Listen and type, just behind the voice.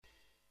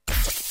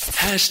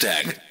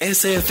Hashtag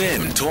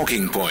SAFM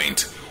Talking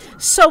Point.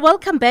 So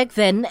welcome back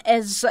then,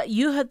 as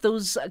you heard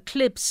those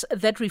clips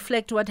that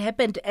reflect what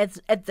happened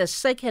at the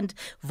second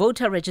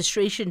voter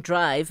registration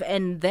drive,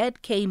 and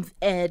that came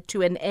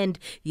to an end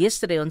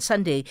yesterday on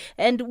Sunday.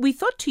 And we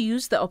thought to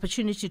use the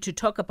opportunity to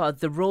talk about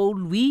the role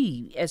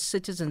we as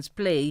citizens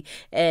play,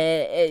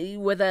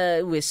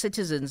 whether we're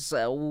citizens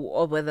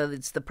or whether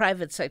it's the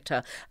private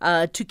sector,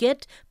 to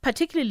get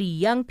particularly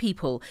young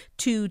people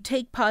to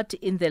take part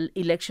in the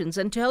elections.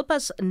 And to help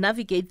us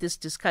navigate this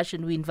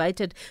discussion, we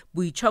invited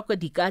Boichoko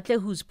Ditlake,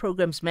 who's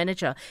programs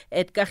manager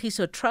at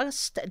Kagiso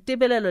Trust.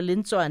 Tebelelo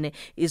Lentsoane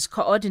is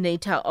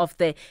coordinator of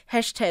the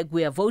hashtag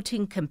We Are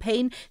Voting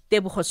campaign.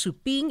 Tebogo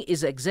Suping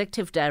is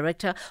executive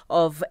director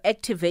of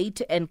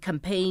Activate and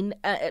Campaign,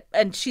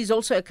 and she's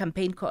also a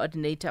campaign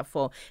coordinator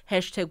for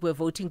hashtag We're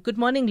Voting. Good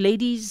morning,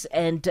 ladies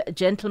and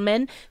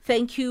gentlemen.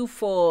 Thank you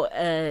for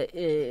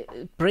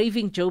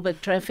braving Joburg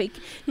traffic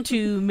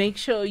to make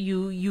sure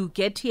you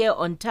get here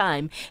on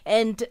time.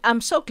 And I'm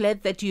so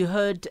glad that you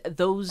heard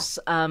those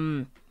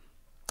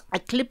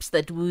clips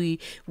that we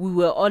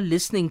were all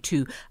listening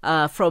to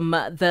from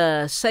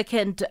the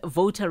second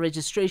voter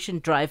registration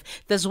drive.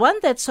 There's one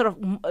that sort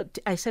of,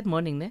 I said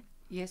morning, ne?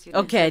 Yes, you did.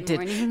 Okay, I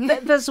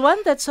did. There's one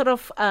that sort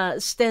of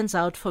stands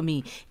out for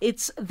me.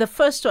 It's the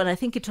first one, I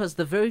think it was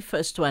the very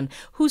first one,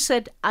 who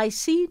said, I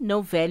see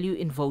no value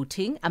in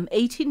voting. I'm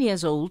 18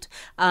 years old.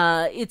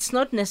 It's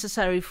not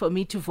necessary for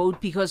me to vote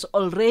because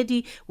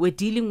already we're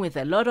dealing with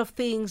a lot of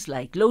things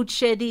like load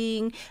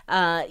shedding,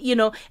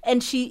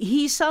 and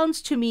he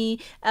sounds to me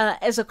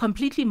as a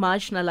completely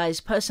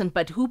marginalized person,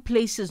 but who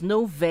places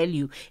no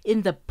value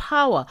in the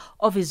power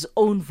of his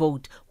own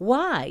vote.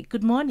 Why?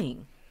 Good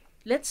morning.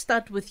 Let's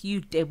start with you,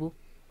 Debu.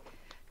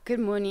 Good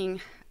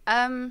morning.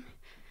 Isn't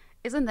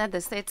that the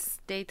sad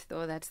state,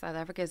 though, that South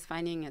Africa is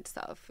finding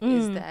itself?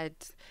 Is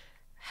that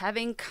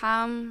having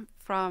come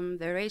from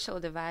the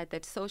racial divide,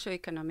 that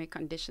socioeconomic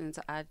conditions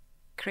are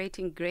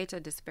creating greater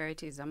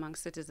disparities among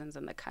citizens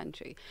in the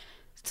country,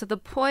 to the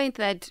point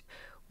that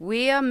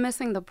we are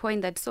missing the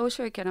point that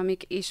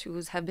socioeconomic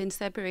issues have been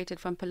separated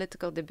from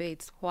political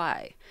debates.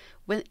 Why?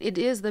 When it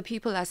is the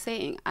people are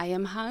saying, I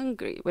am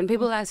hungry, when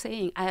people are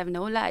saying, I have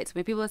no lights,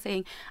 when people are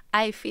saying,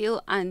 I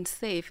feel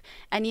unsafe,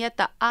 and yet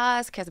the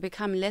ask has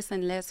become less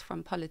and less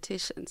from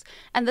politicians.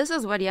 And this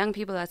is what young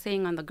people are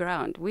saying on the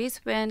ground. We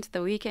spent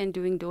the weekend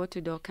doing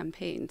door-to-door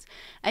campaigns,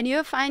 and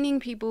you're finding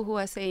people who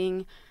are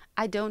saying,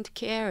 I don't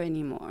care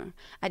anymore.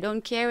 I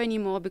don't care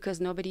anymore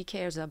because nobody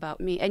cares about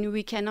me. And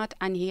we cannot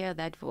unhear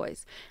that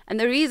voice. And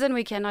the reason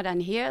we cannot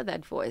unhear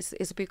that voice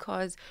is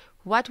because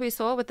what we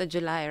saw with the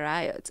July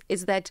riots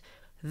is that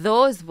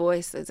those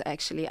voices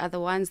actually are the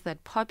ones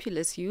that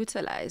populists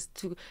utilize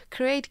to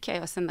create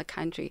chaos in the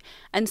country.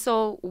 And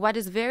so what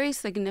is very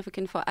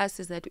significant for us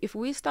is that if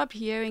we stop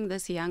hearing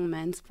this young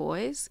man's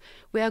voice,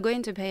 we are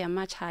going to pay a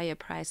much higher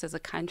price as a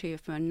country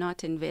if we're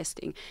not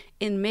investing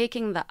in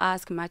making the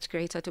ask much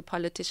greater to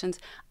politicians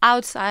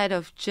outside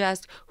of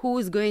just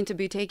who's going to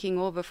be taking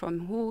over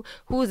from who,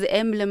 whose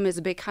emblem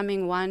is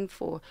becoming one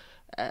for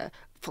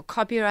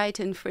copyright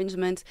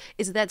infringement.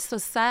 Is that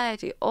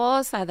society,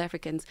 all South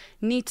Africans,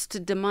 needs to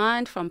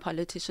demand from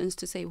politicians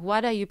to say,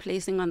 what are you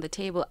placing on the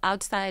table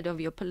outside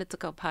of your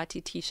political party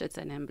T-shirts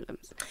and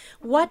emblems?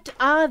 What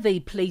are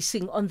they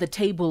placing on the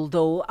table,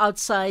 though,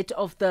 outside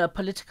of the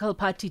political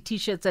party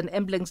T-shirts and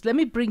emblems? Let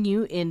me bring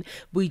you in,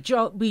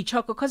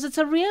 Boichoko, because it's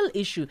a real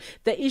issue.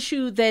 The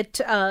issue that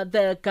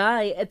the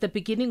guy at the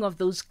beginning of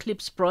those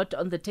clips brought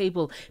on the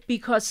table,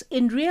 because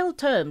in real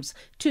terms,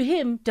 to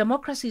him,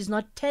 democracy is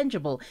not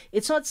tangible.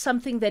 It's not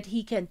something that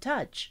he can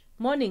touch.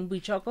 Morning,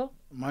 Boichoko.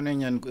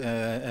 Morning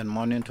and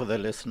morning to the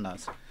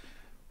listeners.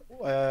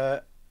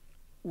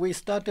 We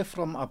started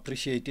from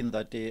appreciating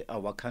that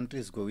our country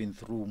is going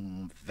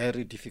through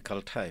very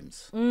difficult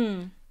times.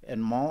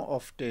 And more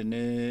often,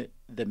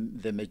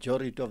 the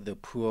majority of the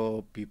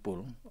poor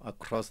people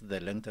across the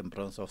length and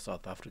breadth of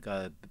South Africa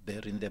are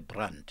bearing the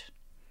brunt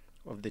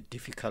of the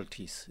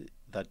difficulties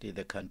that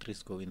the country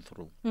is going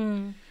through.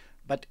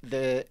 But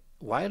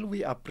while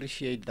we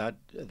appreciate that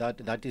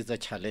is a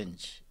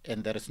challenge,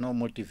 and there is no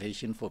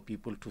motivation for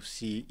people to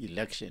see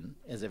election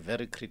as a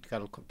very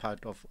critical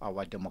part of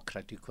our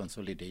democratic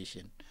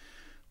consolidation,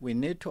 we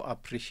need to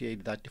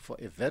appreciate that for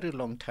a very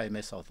long time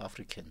as South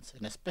Africans,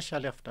 and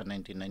especially after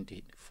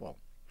 1994,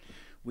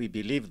 we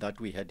believed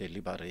that we had a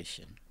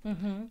liberation.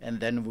 And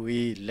then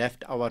we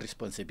left our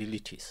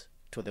responsibilities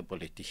to the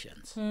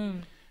politicians.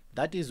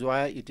 That is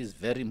why it is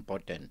very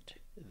important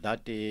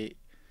that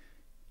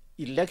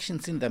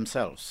elections in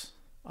themselves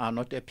are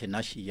not a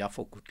panacea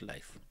for good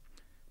life,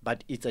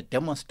 but it's a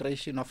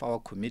demonstration of our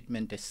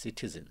commitment as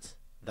citizens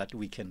that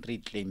we can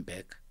reclaim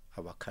back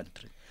our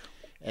country.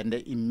 And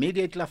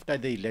immediately after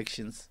the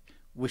elections,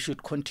 we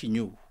should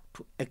continue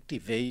to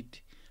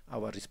activate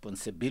our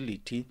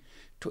responsibility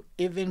to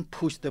even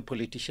push the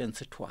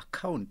politicians to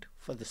account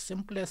for the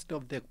simplest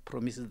of the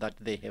promises that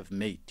they have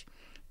made.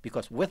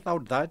 Because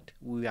without that,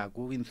 we are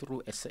going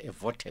through a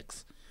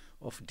vortex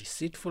of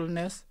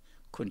deceitfulness,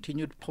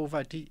 continued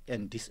poverty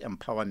and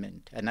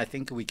disempowerment. And I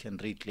think we can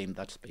reclaim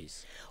that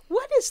space.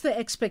 What is the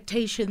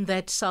expectation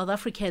that South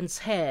Africans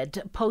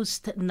had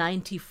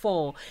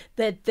post-94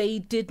 that they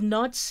did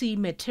not see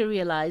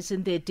materialize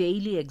in their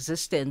daily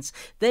existence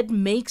that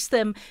makes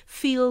them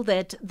feel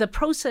that the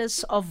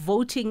process of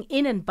voting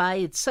in and by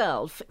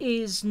itself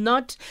is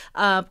not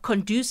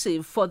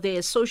conducive for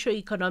their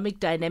socio-economic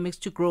dynamics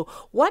to grow?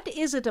 What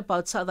is it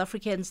about South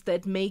Africans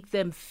that make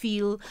them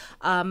feel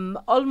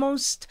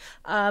almost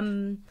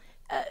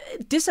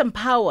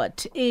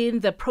disempowered in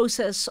the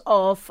process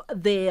of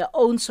their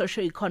own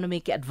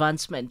socio-economic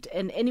advancement?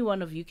 And any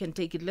one of you can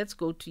take it. Let's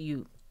go to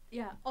you.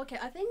 Yeah, okay.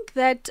 I think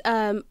that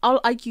I'll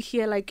argue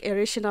here like a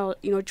rational,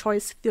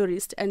 choice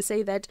theorist and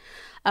say that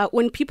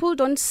when people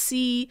don't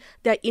see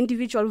their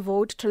individual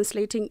vote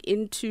translating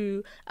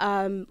into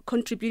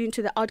contributing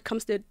to the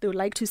outcomes that they would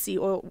like to see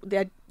or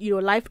their,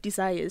 life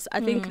desires,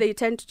 I think they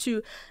tend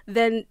to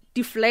then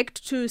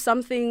deflect to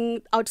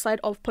something outside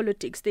of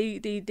politics.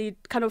 They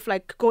kind of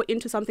like go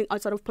into something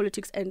outside of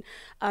politics and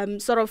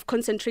sort of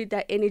concentrate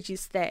their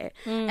energies there.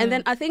 And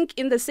then I think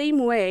in the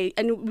same way,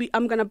 and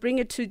I'm going to bring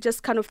it to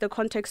just kind of the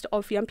context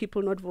of young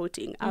people not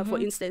voting, for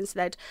instance,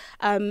 that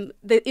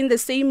in the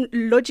same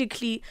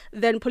logically,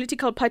 then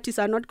political parties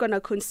are not going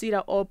to consider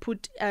or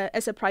put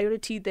as a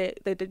priority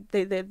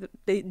the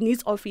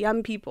needs of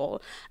young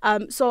people.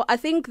 So I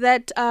think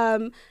that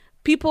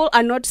people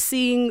are not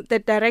seeing the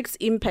direct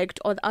impact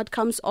or the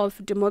outcomes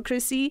of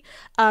democracy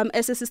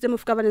as a system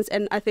of governance,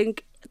 and I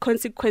think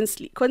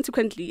consequently,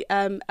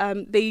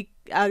 they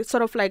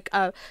sort of like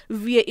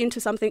veer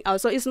into something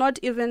else. So it's not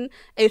even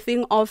a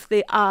thing of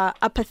they are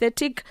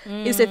apathetic.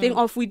 It's a thing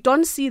of we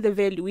don't see the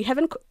value. We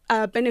haven't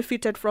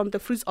benefited from the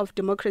fruits of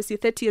democracy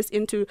 30 years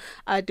into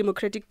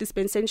democratic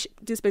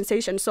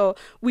dispensation. So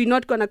we're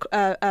not going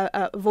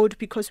to vote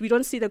because we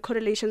don't see the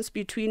correlations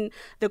between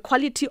the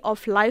quality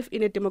of life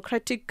in a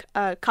democratic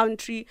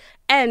country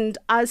and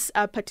us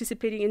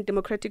participating in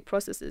democratic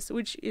processes,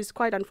 which is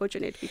quite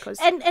unfortunate because...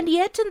 And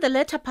yet in the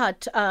latter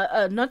part,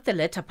 not the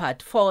latter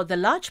part, for the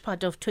large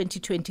part of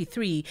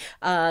 2023,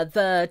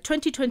 the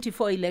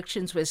 2024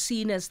 elections were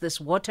seen as this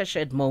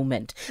watershed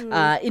moment.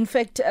 In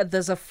fact,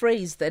 there's a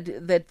phrase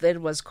that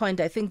was coined.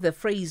 I think the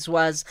phrase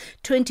was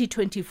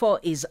 2024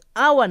 is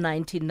our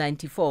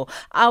 1994,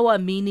 our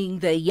meaning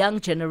the young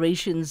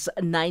generation's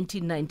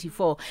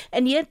 1994.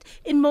 And yet,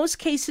 in most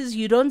cases,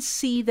 you don't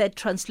see that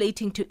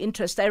translating to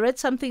interest. I read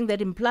something that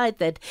implied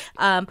that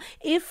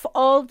if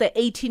all the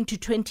 18 to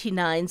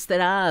 29s that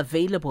are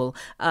available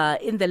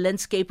in the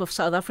landscape of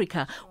South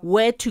Africa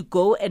were to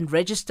go and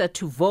register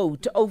to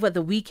vote over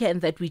the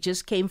weekend that we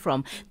just came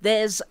from,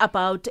 there's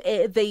about,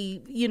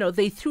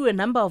 they threw a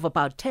number of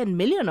about 10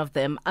 million of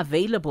them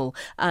available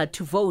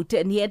to vote.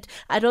 And yet,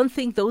 I don't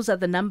think those are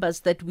the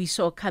numbers that we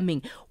saw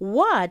coming.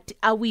 What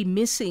are we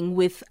missing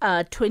with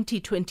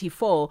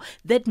 2024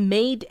 that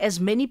made as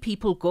many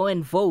people go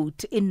and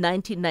vote in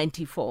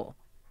 1994?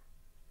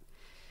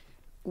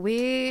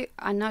 We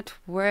are not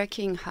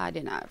working hard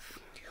enough.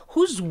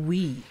 Who's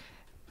we?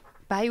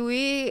 By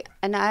we,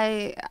 and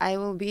I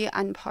will be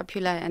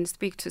unpopular and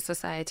speak to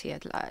society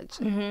at large.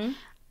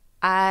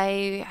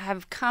 I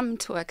have come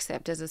to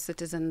accept as a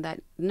citizen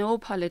that no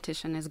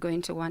politician is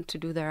going to want to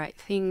do the right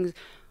things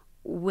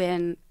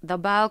when the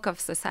bulk of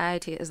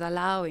society is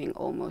allowing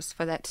almost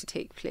for that to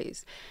take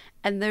place.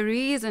 And the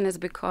reason is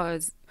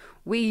because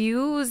we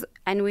use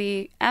and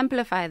we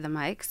amplify the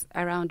mics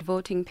around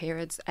voting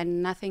periods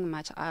and nothing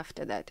much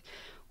after that.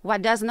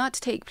 What does not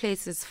take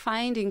place is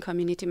finding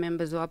community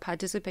members who are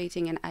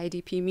participating in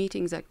IDP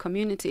meetings at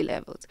community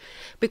levels,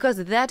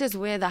 because that is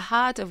where the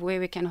heart of where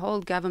we can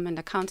hold government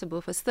accountable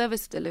for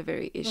service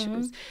delivery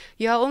issues.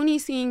 You're only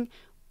seeing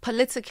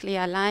politically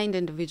aligned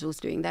individuals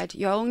doing that.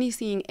 You're only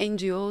seeing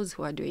NGOs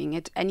who are doing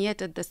it. And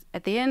yet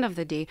at the end of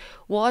the day,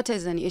 water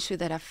is an issue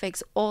that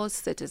affects all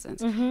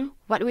citizens.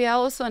 What we are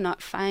also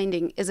not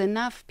finding is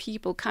enough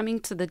people coming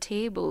to the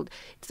table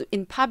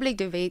in public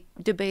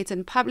debates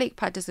and public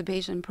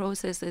participation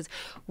processes.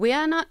 We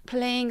are not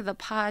playing the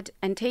part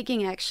and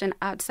taking action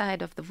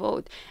outside of the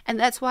vote. And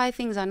that's why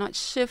things are not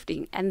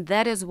shifting. And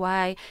that is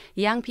why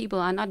young people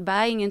are not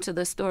buying into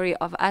the story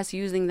of us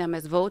using them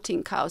as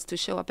voting cows to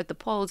show up at the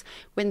polls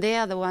when they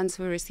are the ones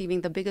who are receiving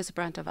the biggest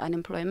brunt of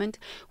unemployment,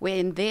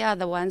 when they are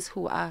the ones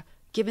who are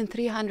given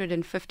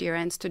 350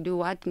 rands to do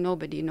what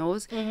nobody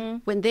knows,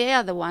 when they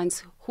are the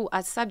ones who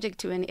are subject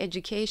to an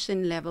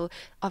education level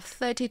of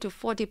 30 to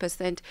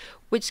 40%,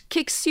 which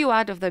kicks you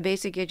out of the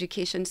basic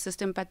education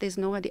system, but there's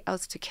nobody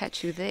else to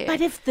catch you there.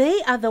 But if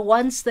they are the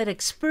ones that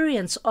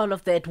experience all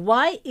of that,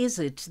 why is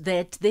it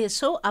that they're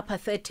so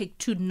apathetic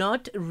to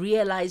not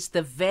realize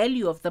the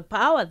value of the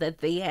power that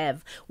they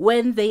have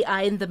when they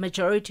are in the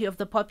majority of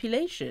the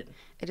population?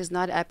 It is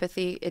not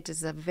apathy. It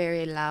is a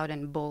very loud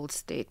and bold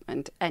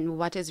statement. And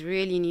what is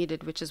really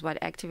needed, which is what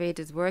Activate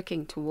is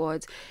working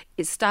towards,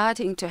 is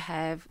starting to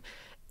have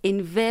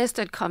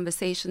invested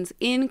conversations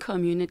in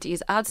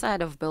communities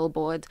outside of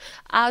billboards,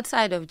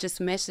 outside of just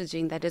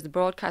messaging that is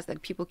broadcast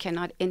that people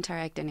cannot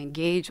interact and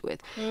engage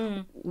with.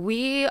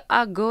 We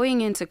are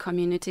going into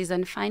communities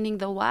and finding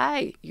the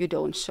why you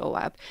don't show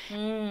up,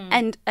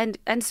 and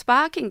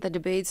sparking the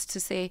debates to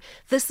say,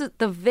 this is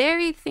the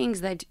very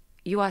things that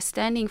you are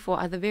standing for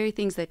are the very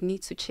things that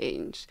need to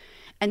change.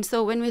 And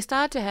so when we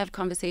start to have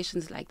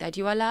conversations like that,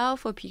 you allow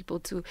for people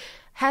to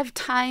have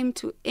time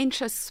to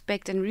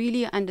introspect and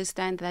really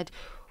understand that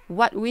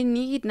what we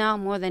need now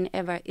more than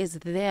ever is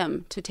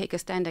them to take a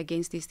stand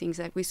against these things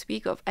that we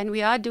speak of. And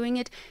we are doing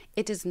it.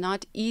 It is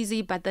not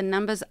easy, but the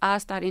numbers are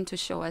starting to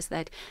show us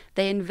that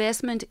the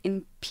investment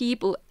in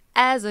people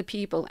as a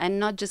people and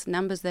not just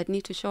numbers that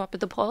need to show up at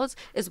the polls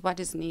is what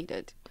is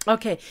needed.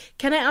 Okay.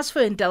 Can I ask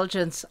for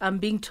indulgence? I'm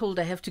being told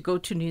I have to go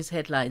to news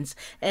headlines,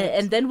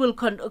 and then we'll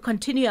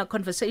continue our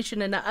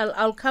conversation. And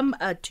I'll come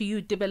to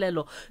you,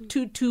 Tebelelo,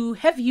 to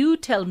have you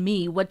tell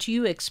me what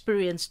you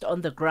experienced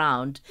on the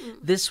ground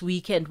this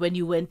weekend when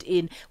you went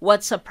in.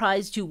 What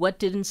surprised you? What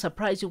didn't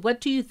surprise you?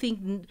 What do you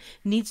think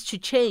needs to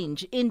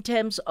change in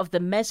terms of the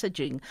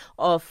messaging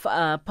of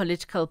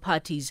political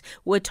parties?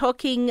 We're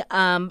talking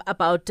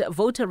about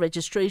voter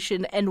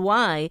registration and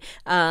why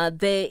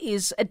there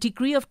is a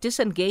degree of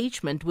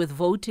disengagement with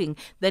voting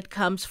that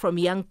comes from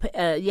young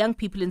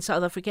people in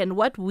South Africa, and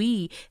what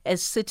we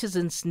as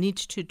citizens need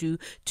to do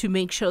to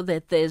make sure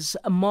that there's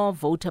more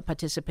voter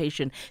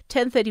participation.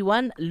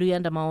 10:31,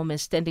 Luyanda Maome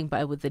is standing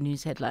by with the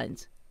news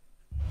headlines.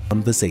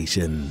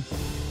 Conversation.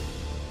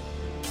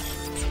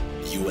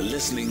 You are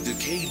listening to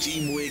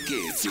KG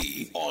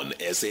Mwekezi on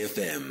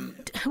SFM.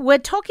 We're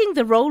talking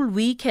the role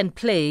we can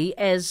play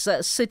as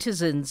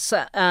citizens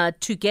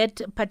to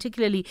get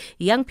particularly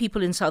young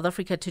people in South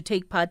Africa to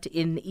take part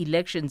in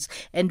elections.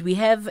 And we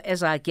have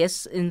as our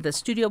guests in the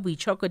studio,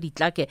 Boichoko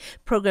Ditlake,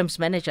 Programs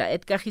Manager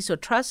at Kagiso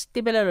Trust,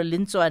 Tebelelo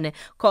Lentsoane,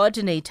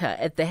 Coordinator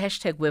at the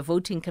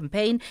 #WeVoting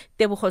campaign,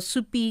 Tebogo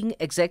Suping,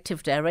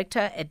 Executive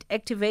Director at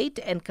Activate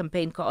and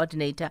Campaign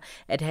Coordinator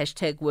at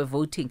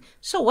 #WeVoting.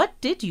 So what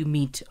did you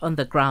meet on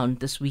the ground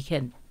this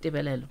weekend,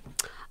 Tebelelo?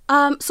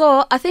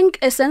 So I think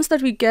a sense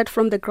that we get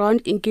from the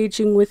ground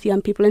engaging with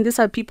young people, and these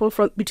are people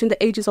from between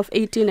the ages of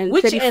 18 and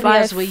Which 35. Which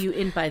areas were you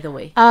in, by the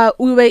way?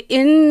 We were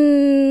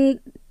in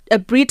a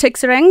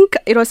Bretex.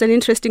 It was an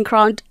interesting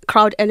crowd,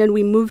 and then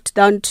we moved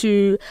down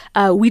to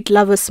Wheat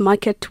Lovers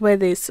Market, where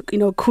there's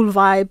cool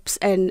vibes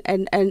and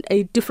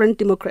a different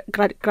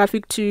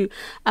demographic to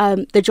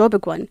the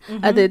Joburg one,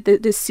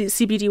 the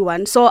CBD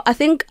one. So I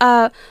think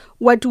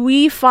what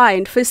we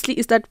find firstly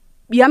is that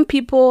young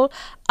people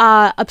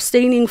are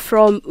abstaining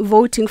from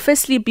voting,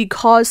 firstly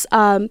because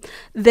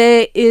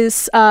there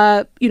is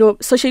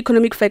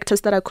socioeconomic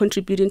factors that are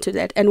contributing to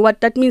that. And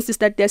what that means is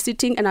that they're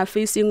sitting and are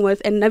facing with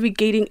and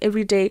navigating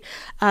every day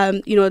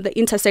the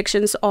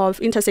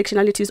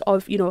intersectionalities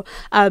of you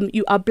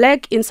are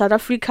black in South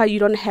Africa, you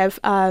don't have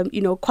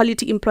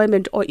quality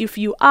employment, or if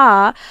you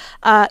are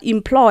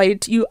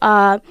employed, you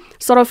are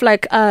sort of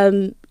like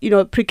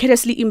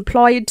precariously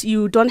employed.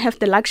 You don't have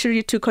the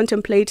luxury to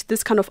contemplate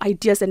this kind of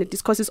ideas and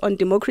discourses on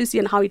democracy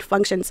and how it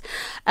functions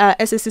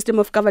as a system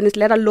of governance,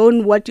 let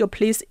alone what your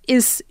place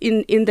is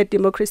in the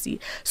democracy.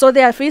 So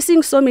they are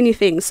facing so many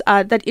things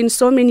that in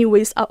so many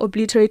ways are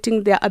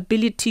obliterating their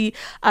ability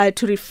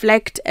to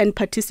reflect and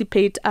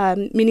participate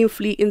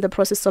meaningfully in the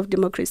process of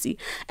democracy.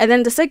 And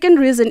then the second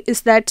reason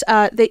is that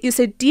there is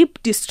a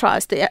deep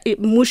distrust, a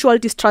mutual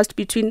distrust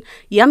between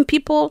young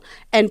people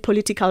and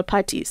political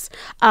parties.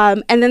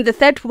 And then the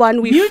third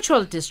one,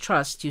 mutual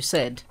distrust, you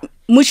said.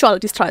 Mutual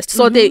distrust.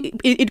 So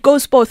it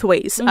goes both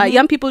ways.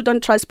 Young people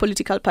don't trust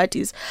political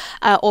parties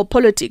or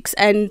politics,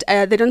 and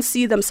they don't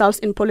see themselves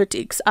in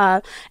politics.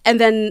 And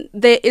then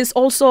there is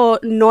also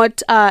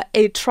not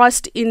a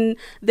trust in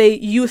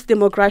the youth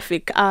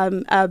demographic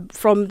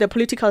from the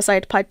political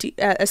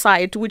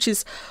side, which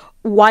is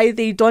why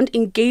they don't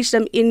engage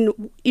them in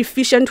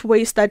efficient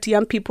ways that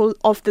young people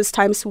of these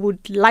times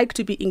would like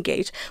to be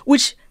engaged,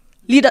 which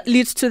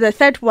leads to the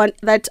third one,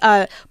 that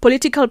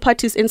political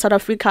parties in South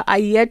Africa are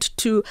yet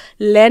to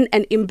learn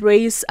and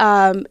embrace,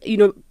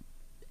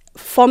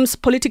 forms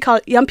political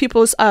young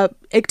people's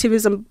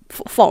activism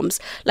forms,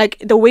 like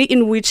the way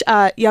in which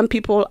young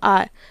people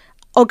are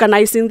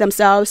organizing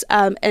themselves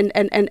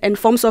and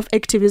forms of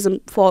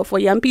activism for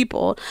young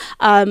people.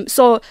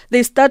 So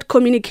there's that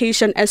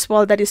communication as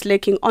well that is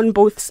lacking on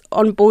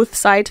both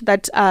sides,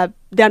 that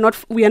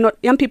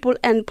young people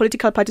and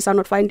political parties are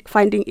not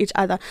finding each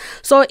other.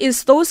 So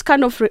it's those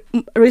kind of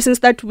reasons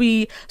that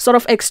we sort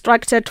of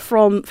extracted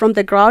from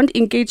the ground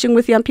engaging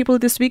with young people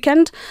this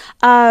weekend.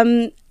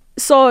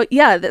 So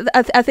yeah,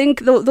 I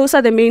think those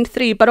are the main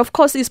three. But of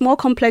course, it's more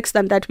complex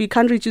than that. We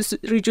can't reduce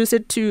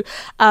it to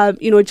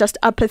just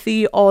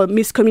apathy or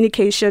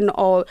miscommunication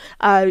or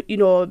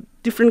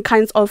different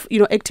kinds of,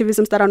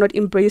 activisms that are not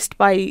embraced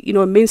by,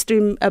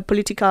 mainstream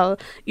political,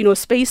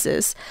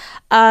 spaces.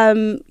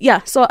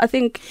 So I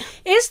think...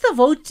 Is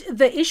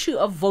the issue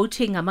of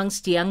voting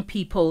amongst young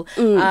people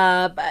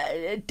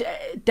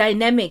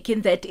dynamic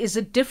in that? Is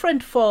it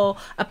different for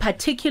a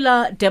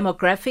particular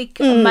demographic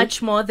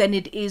much more than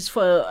it is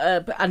for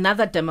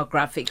another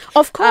demographic?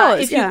 Of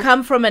course, if you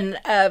come from an,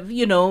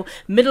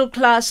 middle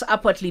class,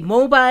 upwardly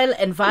mobile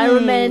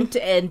environment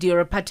and you're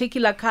a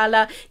particular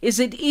color, is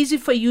it easy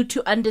for you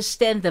to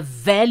understand the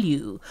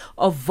value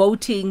of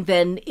voting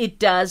than it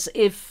does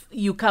if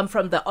you come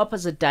from the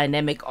opposite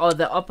dynamic or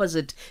the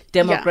opposite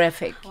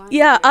demographic?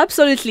 Yeah,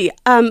 absolutely.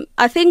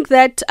 I think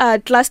that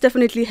class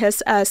definitely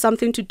has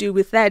something to do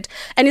with that.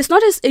 And it's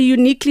not as a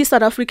uniquely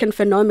South African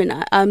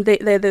phenomena.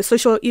 The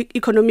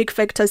socio-economic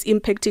factors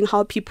impacting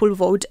how people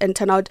vote and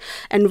turn out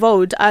and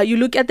vote. You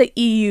look at the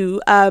EU.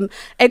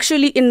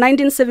 Actually, in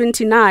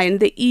 1979,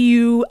 the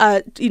EU,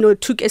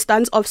 took a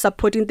stance of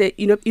supporting the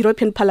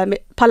European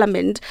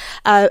Parliament,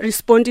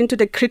 responding to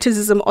the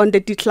criticism on the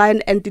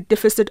decline and the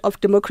deficit of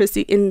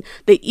democracy in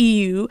the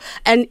EU.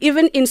 And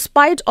even in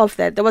spite of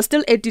that, there was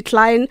still a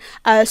decline,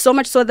 so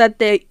much so that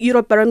the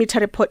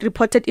Eurobarometer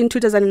reported in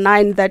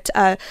 2009 that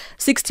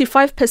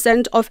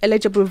 65% of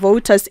eligible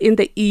voters in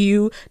the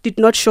EU did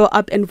not show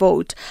up and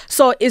vote.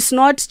 So it's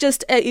not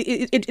just,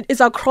 it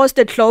is across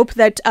the globe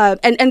that,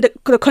 and the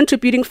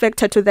contributing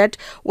factor to that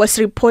was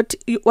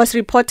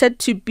reported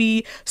to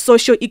be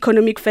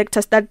socio-economic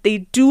factors, that they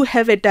do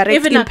have a direct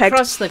even impact.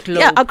 Across the globe.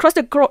 Yeah, across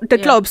the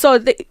globe.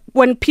 So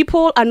when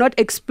people are not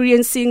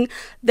experiencing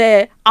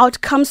the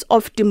outcomes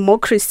of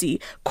democracy,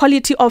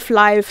 quality of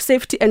life,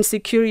 safety and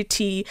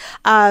security,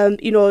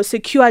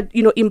 secure,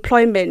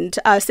 employment,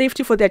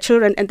 safety for their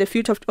children and the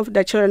future of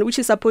their children, which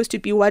is supposed to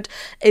be what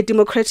a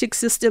democratic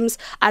systems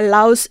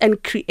allows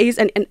and creates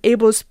and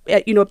enables,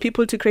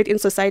 people to create in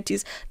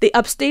societies, they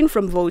abstain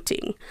from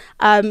voting.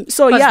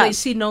 They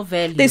see no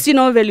value. They see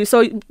no value.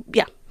 So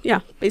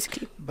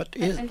basically. But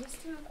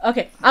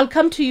okay, I'll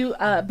come to you,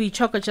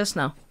 Boichoko, just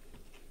now.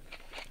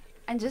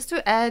 And just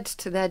to add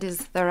to that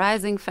is the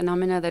rising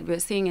phenomena that we're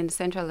seeing in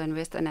Central and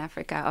Western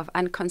Africa of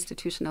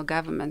unconstitutional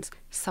governments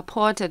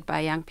supported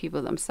by young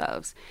people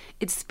themselves.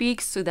 It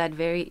speaks to that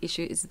very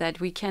issue, is that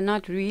we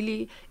cannot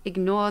really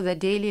ignore the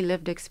daily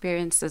lived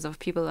experiences of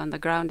people on the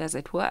ground, as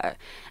it were.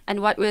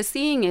 And what we're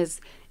seeing is,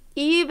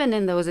 even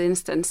in those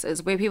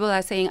instances where people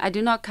are saying, I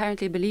do not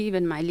currently believe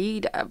in my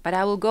leader, but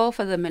I will go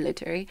for the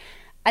military,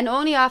 and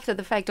only after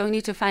the fact,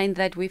 only to find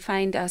that we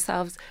find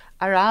ourselves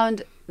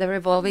around the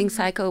revolving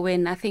cycle where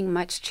nothing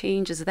much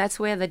changes. That's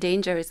where the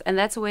danger is. And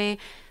that's where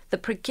the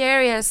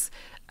precarious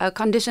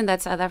condition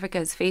that South Africa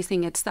is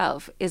facing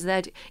itself is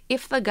that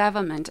if the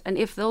government and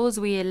if those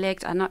we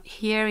elect are not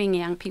hearing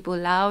young people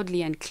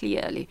loudly and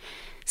clearly,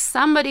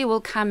 somebody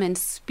will come and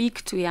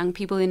speak to young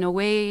people in a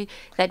way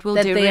that will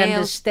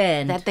derail,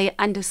 that they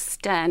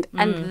understand.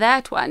 And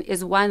that one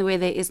is one where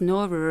there is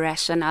no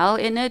rationale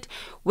in it,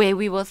 where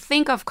we will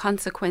think of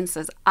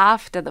consequences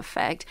after the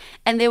fact,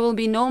 and there will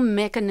be no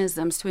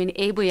mechanisms to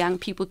enable young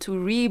people to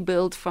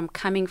rebuild from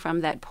coming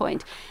from that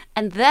point.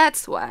 And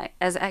that's why,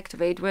 as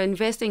Activate, we're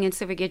investing in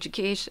civic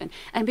education.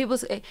 And people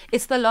say,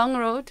 it's the long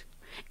road.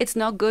 It's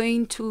not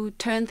going to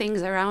turn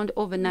things around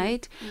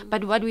overnight.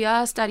 But what we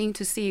are starting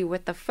to see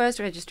with the first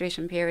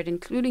registration period,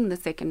 including the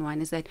second one,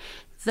 is that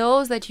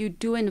those that you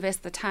do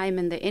invest the time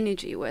and the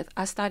energy with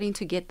are starting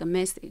to get the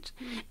message.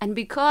 And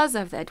because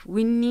of that,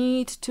 we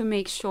need to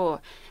make sure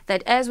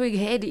that as we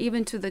head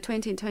even to the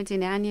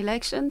 2029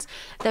 elections,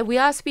 that we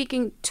are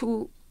speaking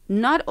to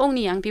not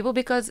only young people,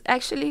 because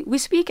actually we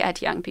speak at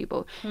young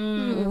people.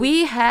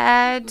 We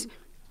had...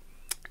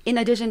 In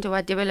addition to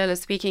what Tebelelo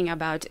is speaking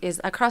about, is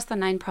across the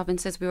 9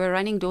 provinces, we were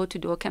running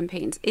door-to-door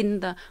campaigns in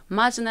the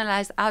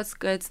marginalized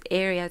outskirts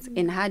areas.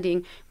 In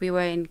Harding, we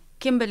were in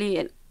Kimberley,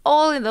 and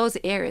all in those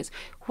areas.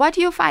 What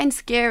you find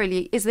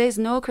scarily is there's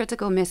no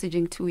critical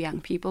messaging to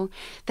young people,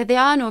 that there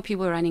are no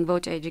people running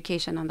voter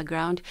education on the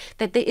ground,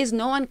 that there is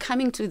no one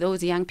coming to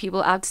those young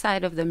people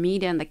outside of the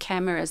media and the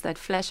cameras that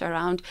flash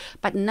around,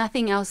 but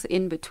nothing else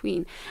in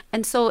between.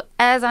 And so,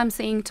 as I'm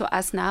saying to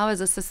us now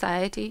as a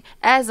society,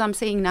 as I'm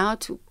saying now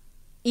to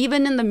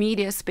even in the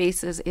media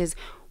spaces, is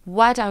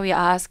what are we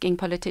asking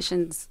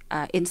politicians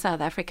in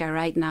South Africa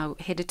right now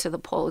headed to the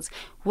polls?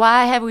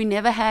 Why have we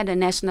never had a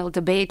national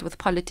debate with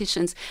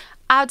politicians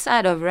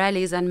outside of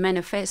rallies and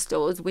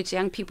manifestos, which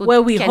young people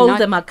where we hold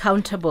them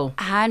accountable?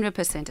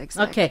 100%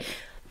 exactly. Okay.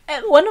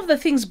 One of the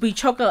things,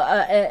 Boichoko,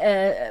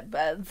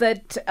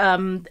 that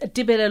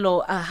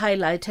Tebelelo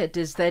highlighted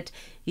is that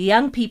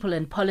young people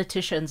and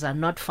politicians are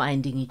not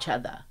finding each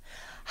other.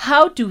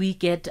 How do we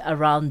get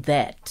around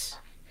that?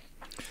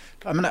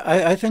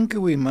 I think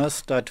we must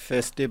start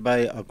first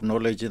by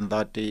acknowledging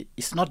that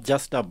it's not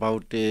just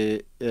about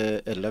a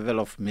level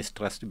of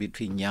mistrust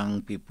between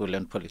young people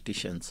and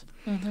politicians.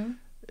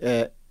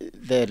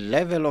 The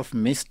level of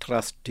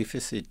mistrust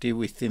deficit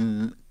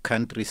within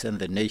countries and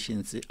the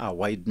nations are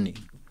widening.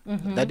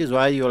 That is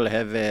why you'll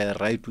have a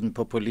right-wing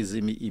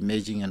populism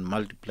emerging and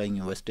multiplying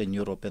in Western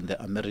Europe and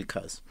the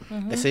Americas.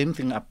 The same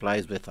thing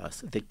applies with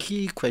us. The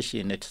key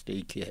question at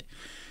stake here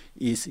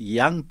is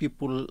young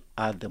people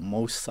are the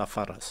most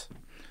sufferers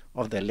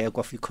of the lack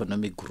of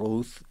economic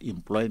growth,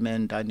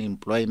 employment,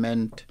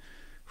 unemployment,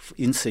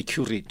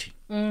 insecurity.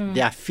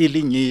 They are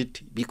feeling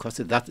it because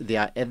they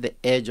are at the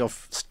edge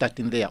of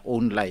starting their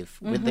own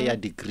life with their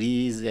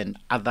degrees and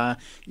other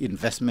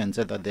investments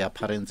that their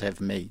parents have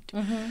made.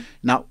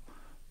 Now,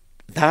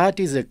 that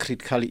is a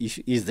critical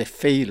issue, is the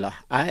failure.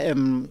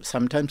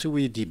 Sometimes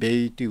we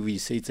debate, we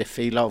say it's a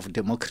failure of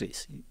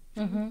democracy.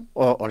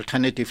 Or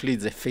alternatively,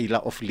 it's a failure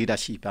of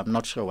leadership. I'm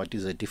not sure what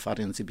is the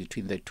difference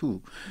between the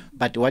two.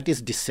 But what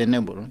is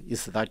discernible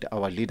is that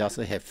our leaders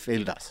have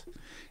failed us.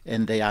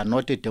 And they are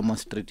not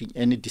demonstrating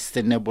any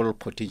discernible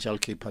potential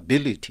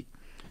capability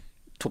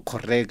to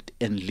correct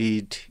and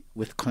lead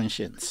with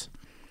conscience.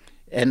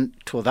 And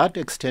to that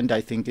extent, I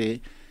think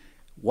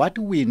what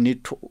we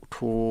need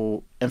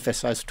to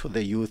emphasize to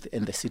the youth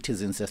and the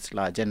citizens at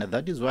large, and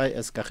that is why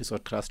as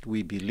Kagiso Trust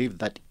we believe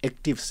that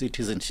active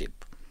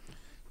citizenship,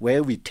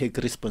 where we take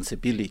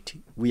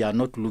responsibility, we are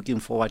not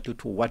looking forward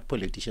to what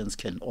politicians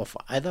can offer,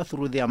 either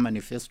through their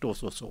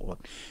manifestos or so on,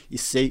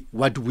 is say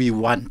what we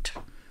want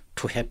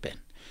to happen.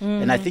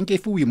 And I think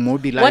if we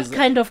mobilize... What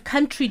kind of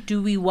country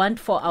do we want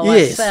for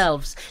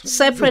ourselves,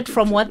 separate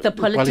from what the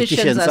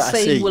politicians are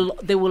saying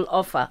they will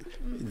offer?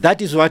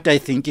 That is what I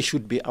think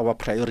should be our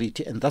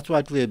priority, and that's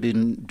what we have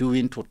been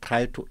doing to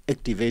try to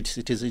activate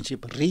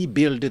citizenship,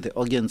 rebuild the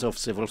organs of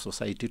civil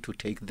society to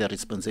take their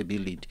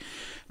responsibility.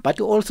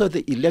 But also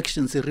the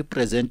elections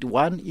represent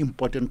one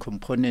important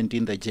component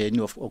in the journey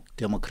of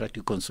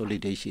democratic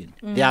consolidation.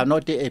 They are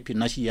not a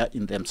panacea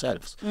in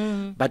themselves,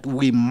 but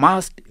we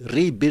must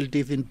rebuild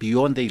even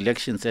beyond the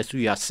elections, as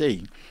we are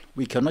saying.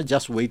 We cannot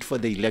just wait for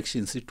the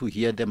elections to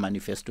hear the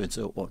manifesto and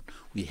so on.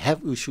 We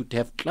should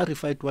have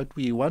clarified what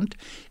we want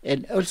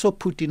and also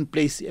put in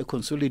place a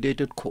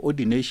consolidated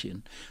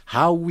coordination,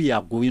 how we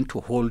are going to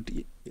hold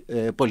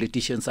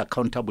politicians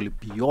accountable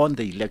beyond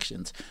the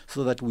elections,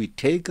 so that we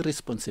take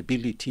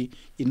responsibility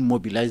in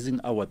mobilizing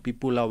our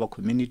people, our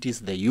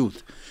communities, the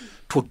youth,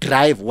 to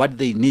drive what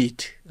they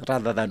need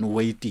rather than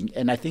waiting.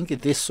 And I think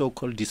this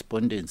so-called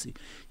despondency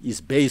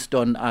is based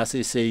on us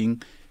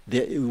saying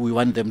we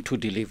want them to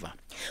deliver.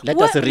 Let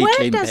us reclaim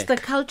where does back.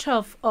 the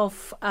culture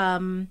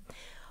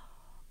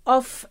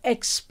of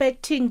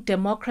expecting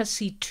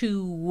democracy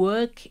to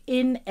work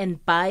in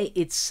and by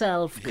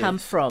itself come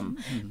from?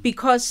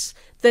 Because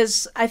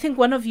I think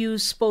one of you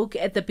spoke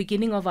at the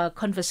beginning of our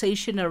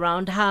conversation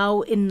around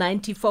how in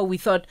 94 we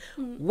thought,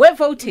 we're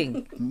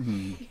voting.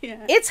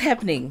 It's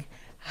happening.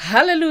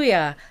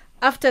 Hallelujah.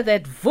 After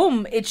that,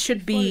 boom, it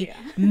should be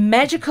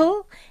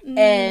magical,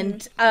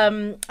 and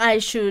I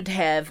should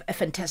have a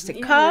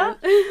fantastic car,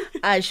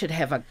 I should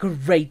have a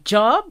great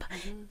job,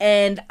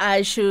 and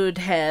I should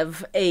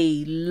have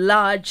a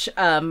large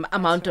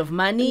amount of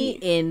money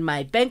in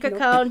my bank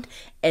account,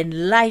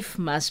 and life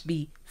must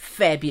be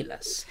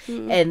fabulous.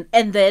 And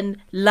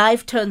then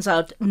life turns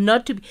out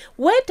not to be.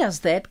 Where does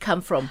that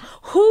come from?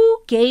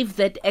 Who gave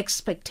that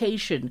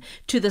expectation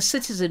to the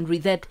citizenry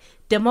that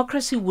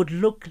democracy would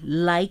look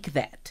like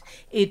that?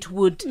 It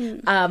would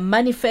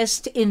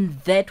manifest in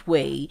that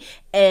way,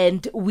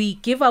 and we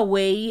give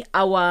away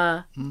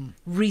our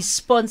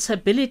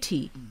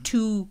responsibility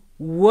to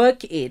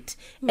work it,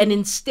 and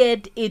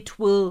instead it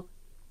will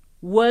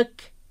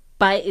work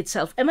by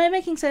itself. Am I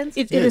making sense?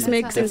 It is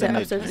making sense,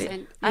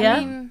 absolutely. I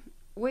mean,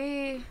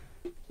 we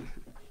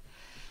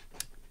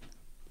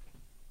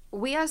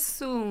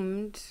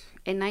assumed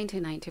in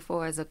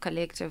 1994 as a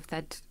collective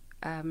that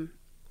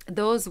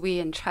those we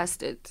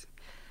entrusted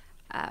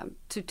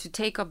to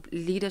take up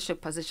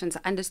leadership positions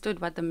understood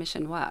what the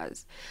mission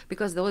was,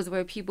 because those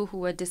were people who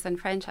were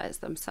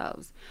disenfranchised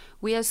themselves.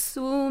 We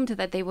assumed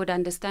that they would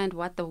understand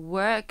what the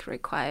work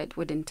required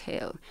would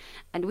entail,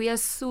 and we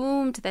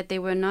assumed that they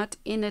were not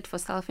in it for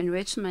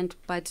self-enrichment,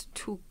 but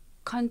to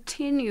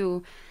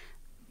continue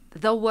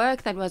the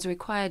work that was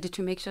required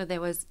to make sure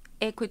there was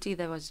equity,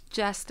 there was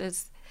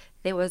justice,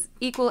 there was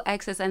equal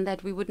access, and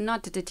that we would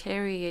not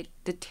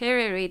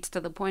deteriorate to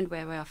the point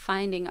where we are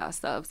finding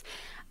ourselves.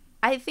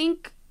 I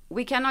think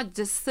we cannot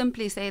just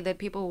simply say that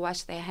people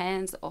wash their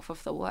hands off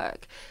of the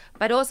work.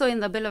 But also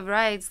in the Bill of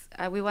Rights,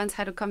 we once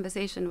had a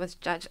conversation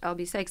with Judge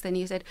Albie Sachs, and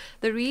he said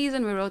the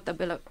reason we wrote the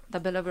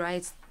Bill of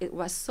Rights, it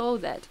was so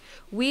that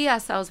we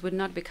ourselves would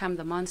not become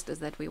the monsters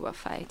that we were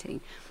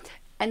fighting.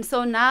 And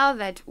so now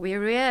that we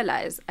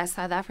realize as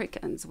South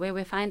Africans where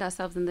we find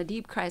ourselves in the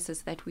deep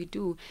crisis that we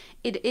do,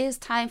 it is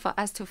time for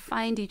us to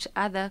find each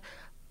other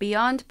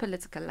beyond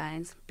political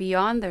lines,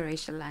 beyond the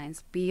racial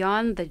lines,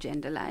 beyond the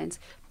gender lines,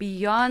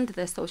 beyond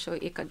the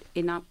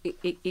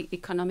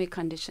economic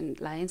condition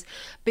lines,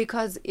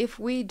 because if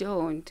we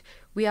don't,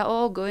 we are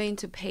all going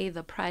to pay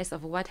the price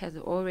of what has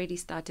already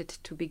started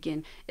to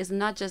begin. It's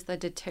not just the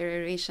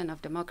deterioration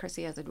of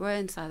democracy, as it were,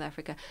 in South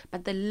Africa,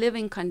 but the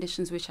living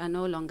conditions which are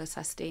no longer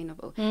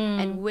sustainable.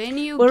 And when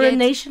we're a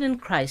nation in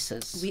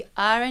crisis. We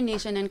are a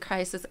nation in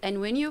crisis.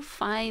 And when you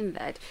find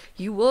that,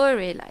 you will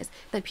realize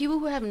that people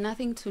who have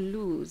nothing to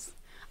lose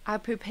are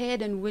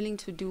prepared and willing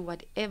to do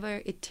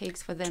whatever it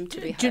takes for them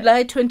to be heard.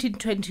 July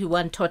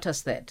 2021 taught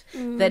us that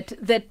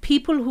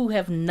people who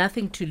have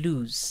nothing to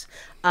lose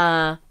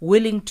are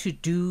willing to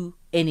do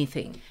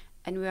anything.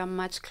 And we are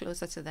much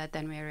closer to that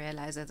than we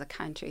realize as a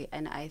country.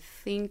 And I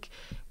think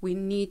we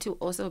need to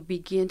also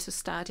begin to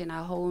start in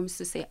our homes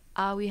to say,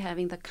 are we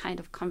having the kind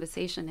of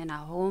conversation in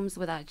our homes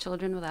with our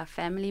children, with our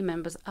family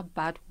members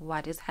about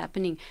what is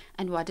happening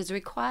and what is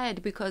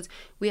required? Because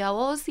we are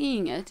all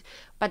seeing it,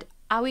 but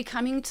are we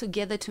coming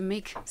together to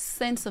make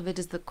sense of it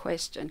is the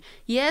question.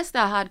 Yes,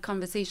 there are hard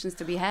conversations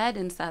to be had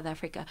in South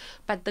Africa,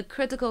 but the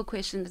critical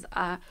questions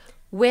are,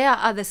 where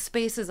are the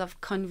spaces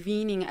of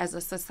convening as a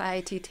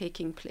society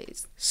taking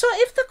place? So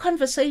if the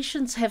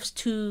conversations have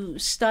to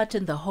start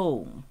in the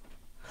home,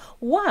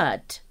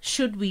 what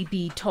should we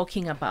be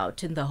talking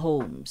about in the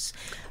homes?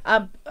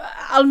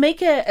 I'll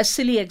make a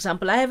silly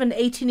example. I have an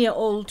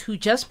 18-year-old who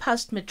just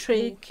passed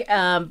matric.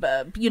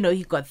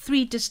 He got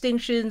 3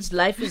 distinctions.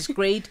 Life is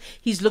great.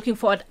 He's looking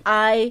forward.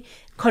 I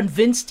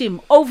convinced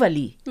him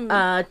overly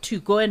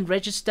to go and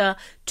register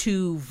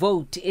to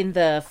vote in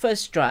the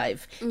first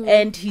drive,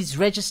 and he's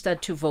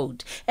registered to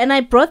vote. And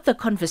I brought the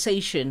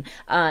conversation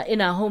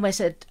in our home. I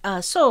said,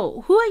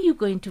 so who are you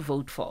going to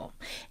vote for?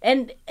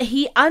 And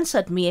he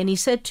answered me and he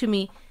said to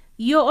me,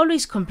 you're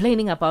always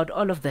complaining about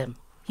all of them.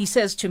 He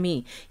says to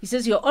me,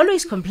 you're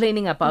always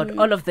complaining about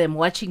all of them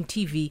watching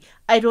TV.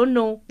 I don't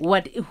know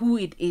who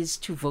it is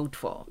to vote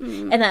for.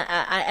 And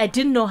I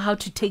didn't know how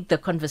to take the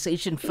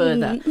conversation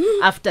further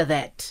after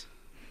that.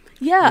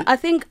 Yeah, I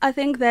think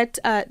that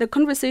the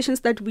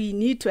conversations that we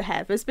need to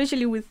have,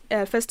 especially with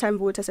first-time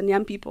voters and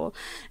young people,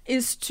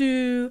 is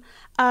to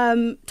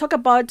talk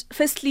about,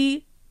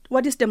 firstly,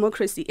 what is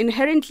democracy?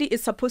 Inherently,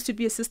 it's supposed to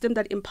be a system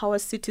that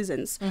empowers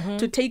citizens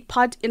to take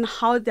part in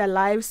how their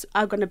lives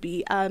are going to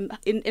be,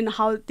 in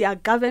how they are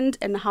governed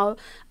and how,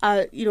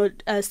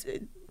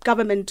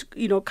 government,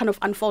 kind of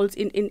unfolds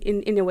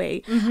in a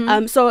way.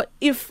 So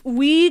if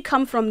we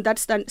come from that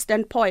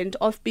standpoint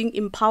of being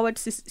empowered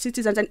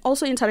citizens and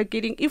also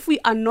interrogating, if we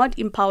are not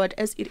empowered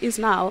as it is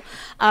now,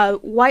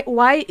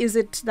 why is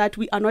it that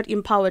we are not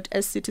empowered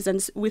as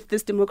citizens with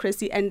this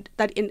democracy and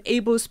that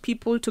enables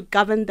people to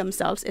govern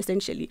themselves,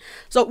 essentially?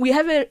 So we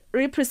have a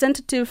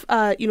representative,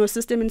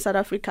 system in South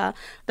Africa.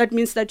 That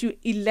means that you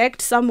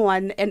elect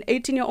someone, an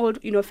 18-year-old,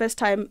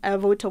 first-time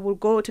voter will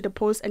go to the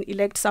polls and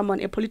elect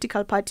someone, a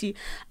political party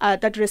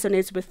that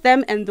resonates with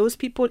them, and those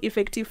people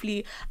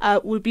effectively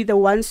will be the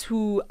ones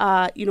who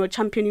are,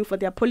 championing for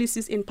their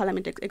policies in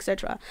parliament,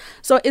 etc.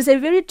 So it's a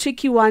very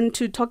tricky one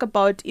to talk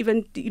about,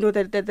 even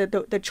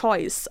the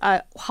choice.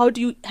 How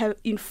do you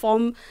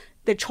inform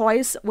the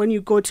choice when you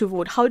go to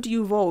vote? How do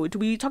you vote?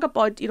 We talk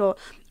about,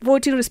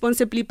 voting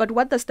responsibly, but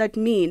what does that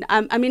mean?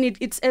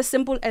 It's as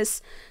simple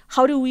as,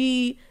 how do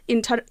we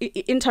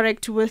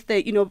interact with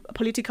the,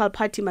 political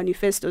party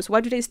manifestos?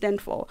 What do they stand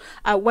for?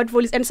 What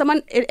votes? And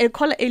a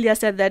caller earlier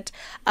said that,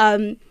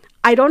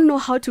 I don't know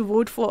how to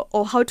vote for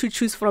or how to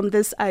choose from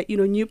this,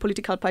 new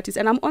political parties.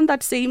 And I'm on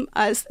that same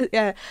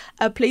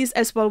place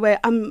as well, where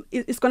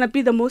it's going to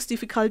be the most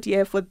difficult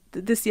year for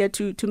this year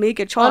to make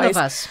a choice. All of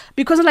us.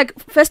 Because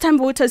first-time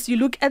voters, you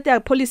look at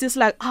their policies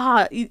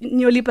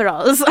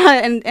neoliberals,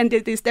 and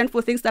they stand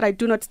for things that I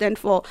do not stand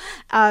for.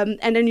 And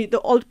then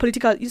the old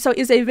political. So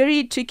it's a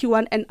very tricky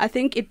one. And I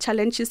think it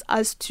challenges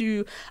us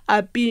to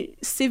be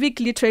civic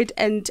literate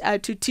and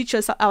to teach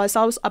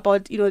ourselves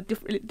about,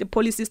 the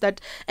policies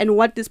and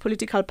what these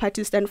political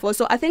parties stand for.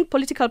 So I think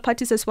political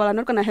parties as well are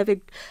not going to have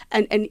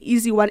an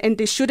easy one, and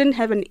they shouldn't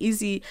have an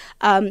easy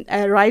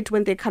right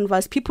when they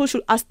canvass. People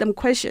should ask them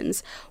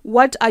questions.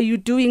 What are you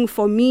doing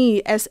for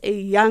me as a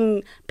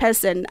young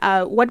person?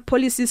 What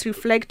policies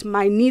reflect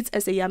my needs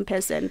as a young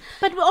person?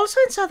 But also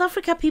in South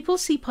Africa, people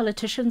see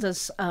politicians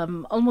as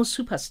almost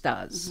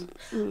superstars.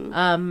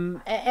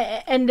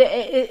 And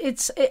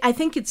I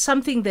think it's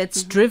something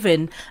that's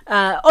driven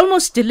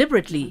almost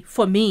deliberately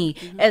for me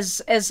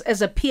as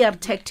a PR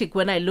tactic.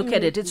 When I look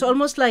at it, it's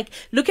almost like,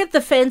 look at the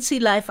fancy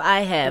life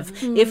I have.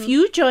 If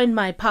you join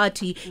my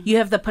party, you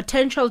have the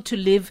potential to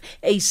live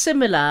a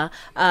similar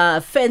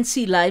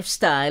fancy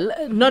lifestyle.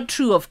 Not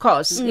true, of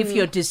course. If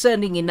you're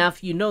discerning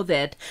enough, you know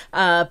that.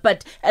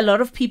 But a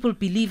lot of people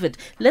believe it.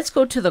 Let's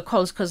go to the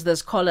calls, because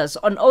there's callers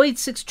on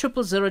 086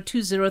 000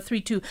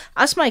 2032.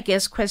 Ask my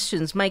guest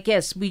questions. My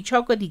guest,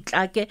 Boichoko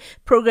Ditlake,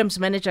 Programs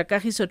Manager,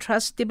 Kagiso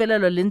Trust;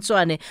 Tebelelo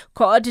Lentsoane,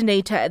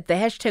 Coordinator at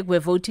the #We're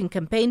Voting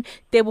campaign;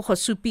 Tebogo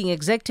Suping,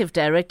 Executive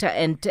Director Director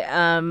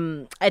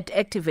and at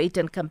Activate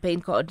and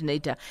Campaign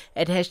Coordinator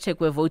at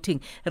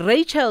 #WeVoting.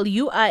 Rachel,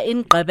 you are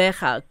in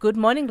Gqeberha. Good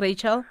morning,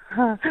 Rachel.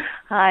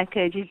 Hi,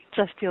 KG.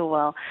 Trust you're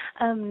well.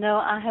 No,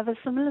 I have a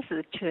similar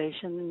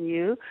situation than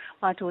you.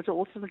 My daughter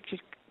also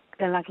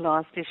like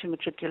last year she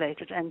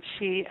matriculated, and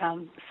she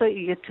so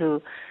eager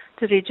to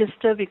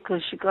register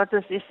because she got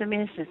this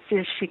SMS that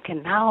says she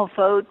can now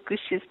vote because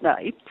she's now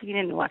 18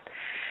 and what.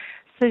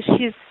 So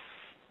she's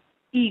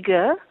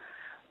eager,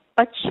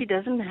 but she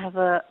doesn't have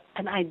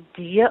an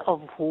idea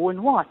of who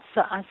and what.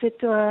 So I said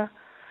to her,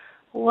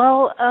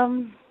 well,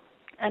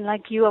 and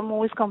like you, I'm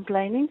always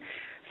complaining.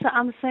 So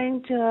I'm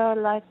saying to her,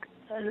 like,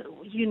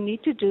 you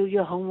need to do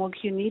your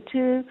homework. You need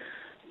to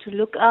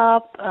look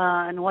up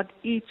and what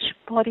each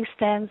party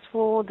stands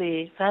for,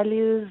 their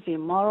values, their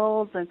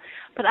morals,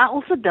 but I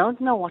also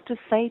don't know what to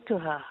say to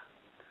her.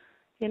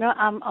 You know,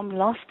 I'm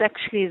lost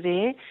actually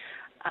there.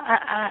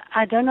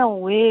 I don't know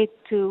where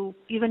to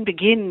even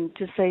begin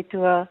to say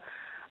to her,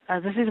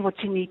 this is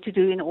what you need to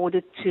do in order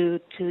to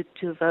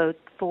vote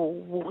for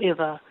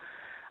whoever.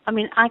 I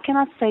mean, I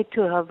cannot say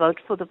to her,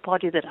 vote for the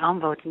party that I'm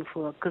voting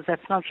for, because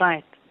that's not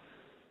right.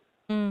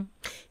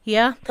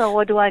 Yeah. So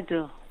what do I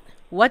do?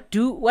 What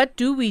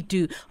do we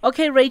do?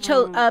 Okay,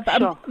 Rachel,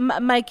 Sure.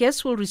 my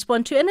guest will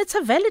respond to you, and it's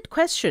a valid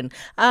question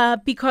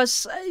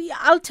because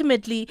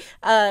ultimately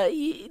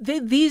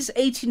these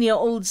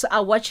 18-year-olds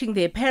are watching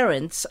their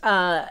parents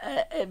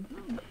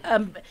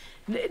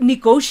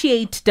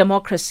negotiate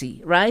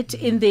democracy, right,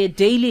 in their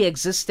daily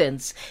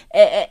existence,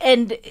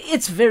 and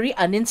it's very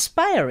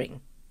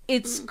uninspiring.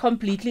 It's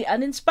completely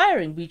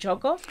uninspiring,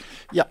 Boichoko.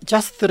 Yeah,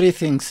 just three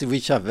things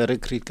which are very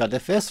critical. The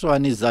first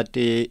one is that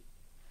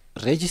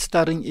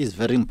registering is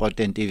very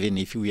important even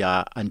if we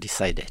are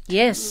undecided.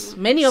 Yes,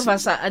 many of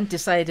us are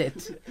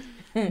undecided.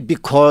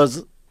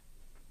 Because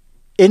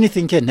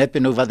anything can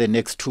happen over the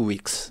next 2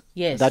 weeks.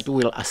 Yes. That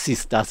will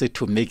assist us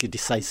to make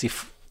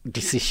decisive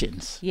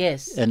decisions.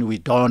 Yes. And we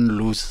don't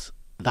lose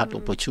that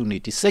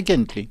opportunity.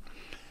 Secondly,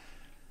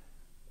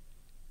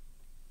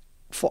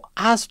 for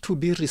us to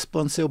be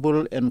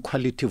responsible and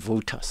quality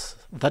voters,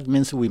 that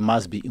means we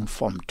must be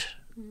informed,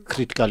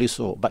 critically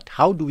so. But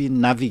how do we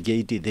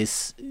navigate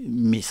this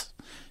mist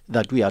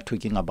that we are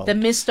talking about? The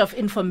mist of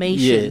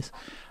information. Yes.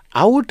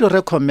 I would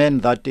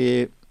recommend that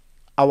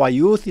our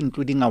youth,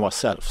 including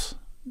ourselves,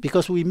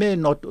 because we may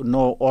not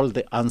know all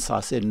the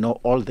answers and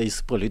know all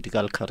these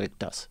political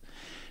characters,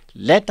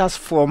 let us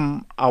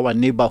form our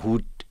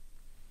neighborhood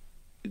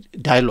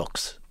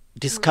dialogues,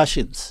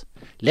 discussions.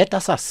 Let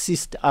us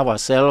assist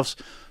ourselves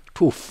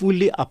to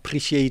fully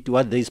appreciate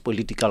what these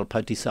political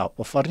parties are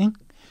offering,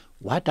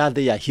 what are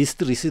their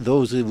histories,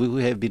 those who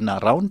have been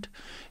around,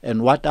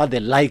 and what are the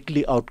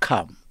likely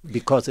outcome.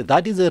 Because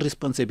that is a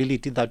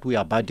responsibility that we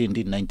are burdened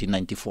in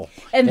 1994.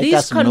 And Let these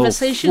us know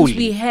conversations fully.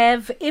 we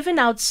have even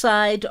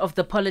outside of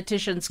the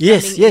politicians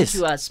Yes, coming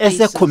into our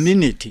spaces. as a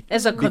community.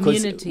 As a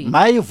Because community.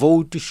 my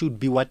vote should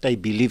be what I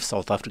believe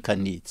South Africa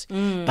needs.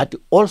 But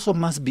also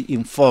must be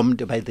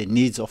informed by the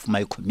needs of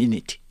my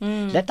community.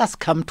 Let us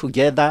come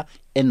together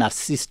and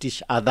assist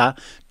each other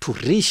to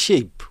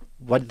reshape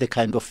what the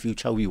kind of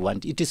future we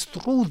want. It is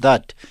through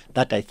that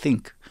I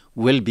think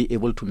we'll be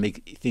able to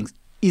make things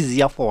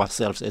easier for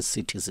ourselves as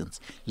citizens.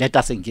 Let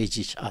us engage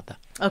each other.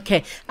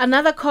 Okay,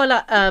 another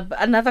caller,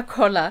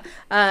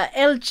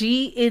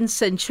 LG in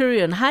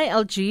Centurion. Hi,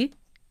 LG.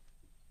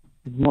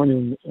 Good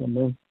morning,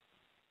 ma'am.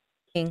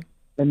 Morning.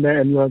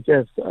 And your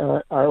guest.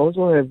 I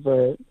also have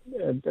a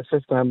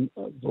first-time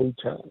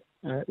voter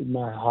in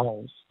my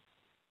house.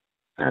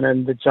 And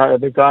then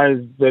the guy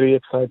is very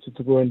excited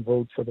to go and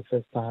vote for the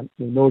first time.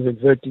 He knows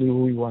exactly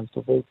who he wants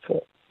to vote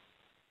for.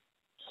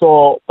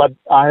 So, but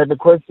I have a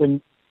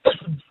question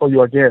for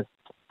your guest.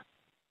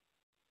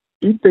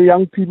 If the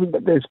young people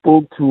that they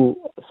spoke to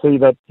say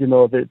that, you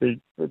know, they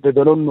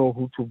don't know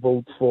who to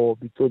vote for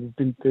because it's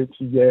been 30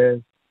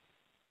 years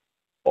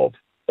of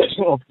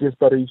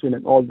desperation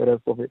and all the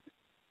rest of it,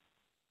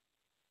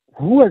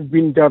 who has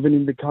been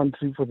governing the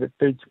country for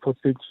 30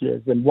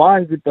 years? And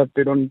why is it that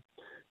they don't,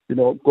 you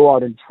know, go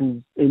out and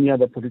choose any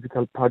other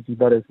political party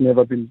that has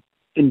never been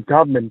in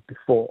government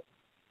before?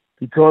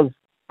 Because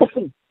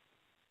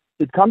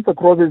it comes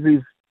across as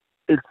if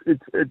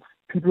it's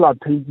people are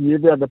painting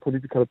every other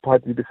political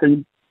party the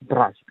same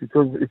brush,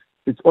 because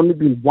it's only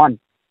been one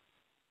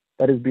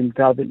that has been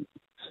governing.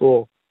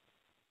 So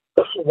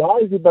why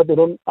is it that they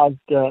don't ask?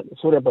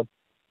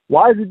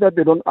 Why is it that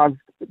they don't ask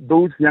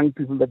those young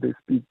people that they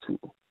speak to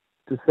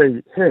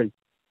say, hey,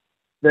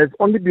 there's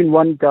only been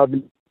one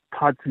governing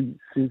party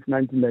since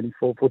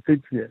 1994 for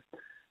 30 years.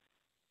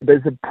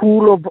 There's a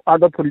pool of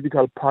other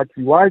political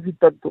parties. Why is it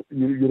that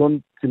you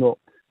don't, you know,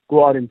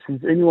 go out and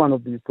choose any one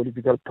of these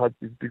political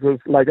parties? Because,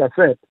 like I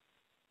said,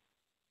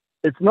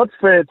 it's not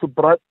fair to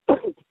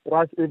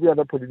brush every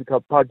other political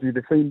party with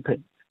the same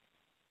paint.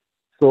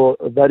 So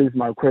that is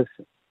my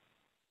question.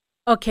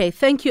 Okay,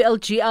 thank you,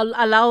 LG. I'll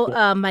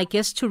allow my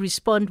guest to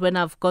respond when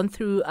I've gone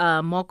through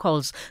more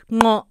calls.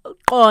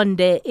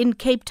 Nqonde in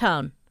Cape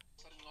Town.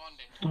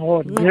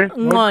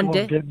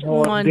 Nqonde.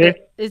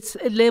 It's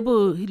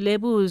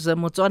Lebu is a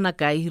Motswana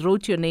guy. He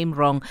wrote your name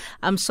wrong.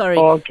 I'm sorry.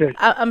 Oh, okay.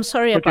 I'm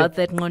sorry Okay. about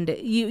that, Ngonde.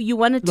 You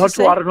wanted to Not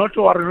say? Not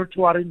to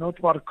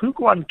worry. Quick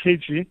one,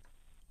 KG.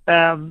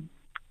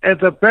 As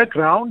a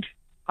background,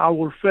 I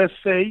will first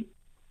say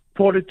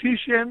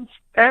politicians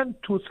and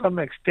to some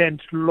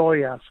extent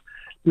lawyers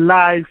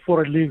lie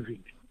for a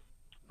living,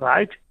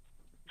 right?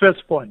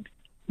 First point.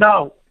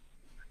 Now,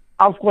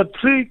 I've got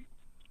 3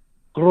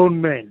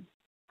 grown men,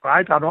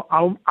 right? I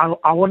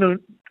want to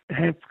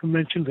have to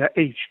mention their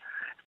age.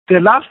 The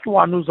last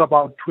one, who's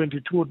about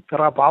 22,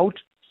 thereabout,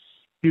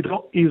 is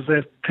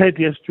a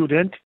third-year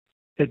student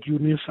at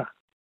UNISA.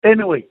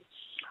 Anyway,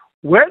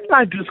 when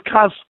I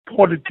discuss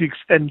politics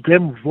and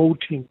them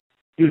voting,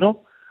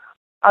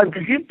 I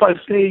begin by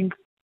saying,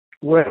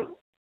 well,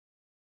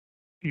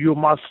 you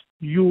must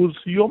use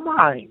your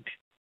mind.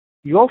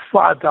 Your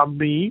father,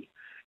 me,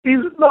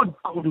 is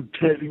not going to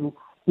tell you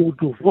who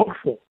to vote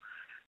for,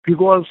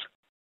 because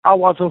I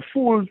was a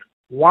fool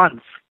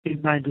once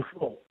in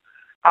 94.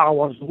 I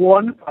was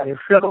warned by a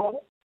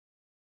fellow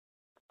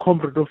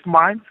comrade of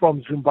mine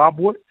from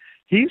Zimbabwe.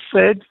 He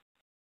said,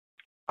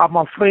 I'm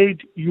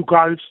afraid you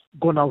guys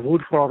gonna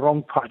vote for a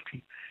wrong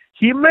party.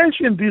 He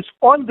mentioned this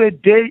on the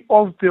day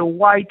of the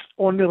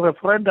whites-only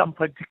referendum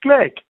by de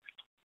Klerk.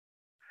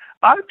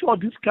 I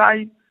thought this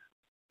guy,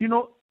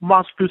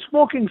 must be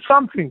smoking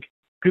something,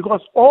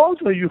 because all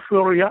the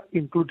euphoria,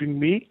 including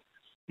me,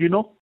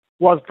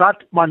 was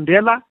that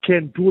Mandela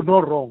can do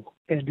no wrong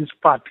in this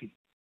party,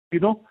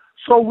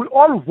 So we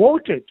all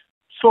voted.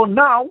 So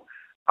now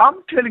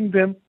I'm telling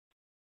them,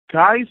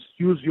 guys,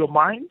 use your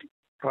mind,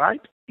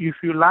 right? If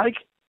you like,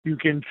 you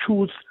can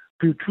choose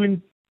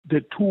between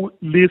the 2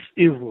 least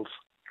evils,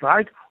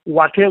 right?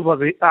 Whatever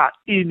they are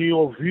in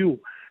your view.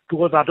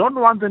 Because I don't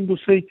want them to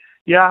say,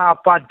 yeah,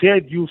 but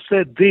Dad, you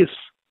said this,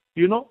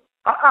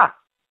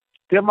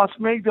 They must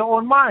make their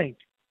own mind,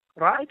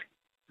 right?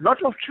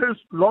 Lot of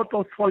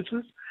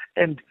choices,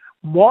 and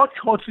more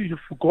choices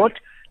you've got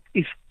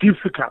is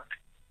difficult.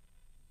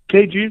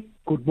 KG,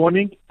 good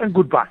morning and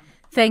goodbye.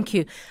 Thank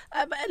you.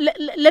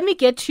 Let me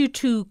get you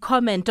to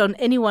comment on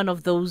any one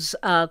of those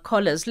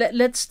callers.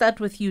 Let's start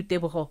with you,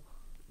 Tebogo.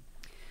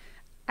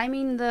 I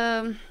mean,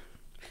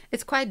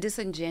 it's quite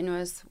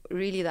disingenuous,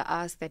 really, the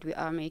ask that we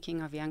are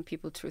making of young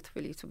people,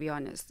 truthfully, to be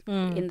honest,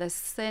 in the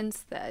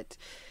sense that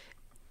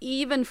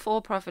even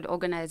for-profit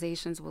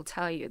organizations will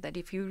tell you that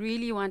if you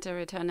really want a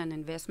return on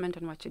investment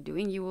on what you're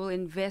doing, you will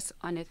invest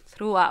on it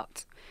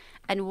throughout.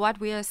 And what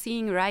we are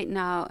seeing right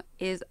now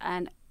is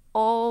an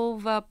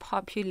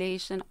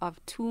overpopulation of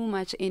too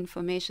much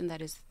information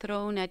that is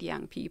thrown at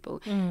young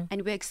people,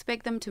 and we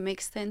expect them to make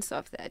sense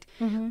of that,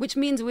 which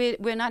means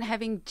we're not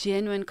having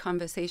genuine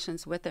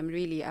conversations with them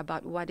really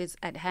about what is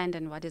at hand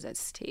and what is at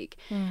stake.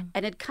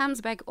 And it comes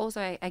back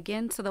also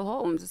again to the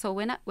homes. So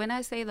when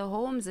I say the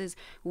homes, is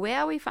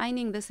where are we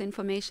finding this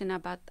information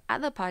about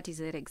other parties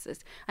that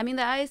exist? I mean,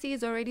 the IEC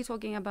is already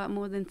talking about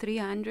more than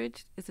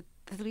 300. Is it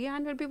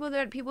 300 people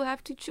that people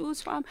have to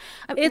choose from?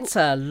 It's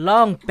a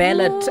long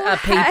ballot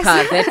paper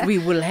that we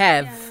will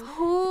have.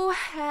 Who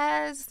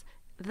has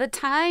the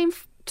time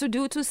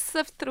to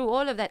sift through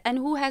all of that, and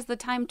who has the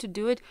time to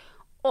do it,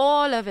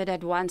 all of it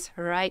at once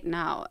right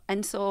now?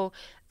 And so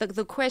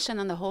the question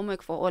and the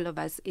homework for all of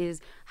us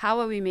is,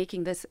 how are we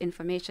making this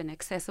information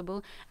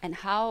accessible, and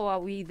how are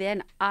we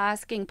then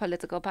asking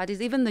political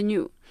parties, even the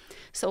new?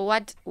 So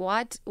what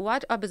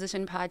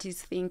opposition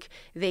parties think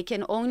they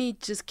can only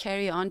just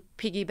carry on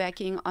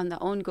piggybacking on the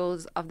own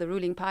goals of the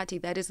ruling party?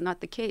 That is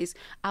not the case.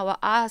 Our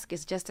ask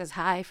is just as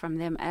high from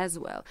them as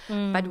well.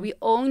 But we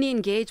only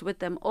engage with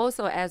them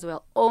also as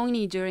well,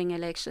 only during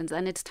elections.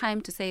 And it's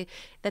time to say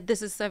that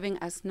this is serving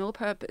us no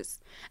purpose.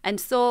 And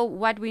so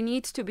what we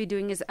need to be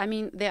doing is,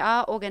 there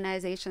are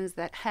organizations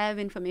that have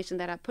information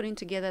that are putting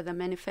together the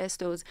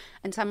manifestos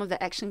and some of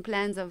the action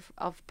plans of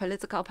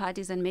political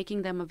parties and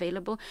making them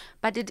available.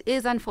 But it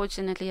is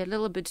unfortunately a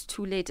little bit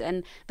too late.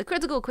 And the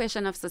critical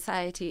question of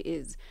society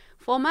is,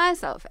 for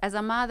myself, as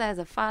a mother, as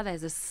a father,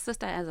 as a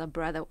sister, as a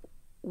brother,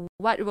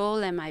 what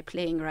role am I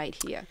playing right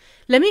here?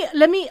 Let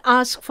me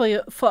ask for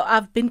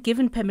I've been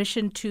given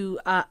permission to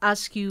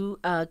ask you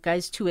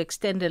guys to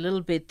extend a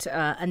little bit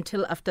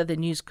until after the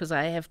news, because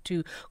I have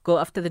to go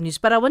after the news.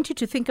 But I want you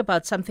to think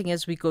about something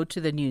as we go to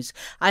the news.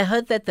 I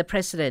heard that the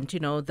president,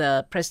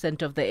 the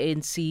president of the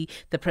ANC,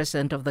 the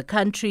president of the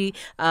country,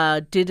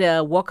 did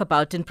a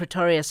walkabout in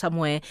Pretoria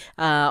somewhere,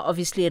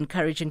 obviously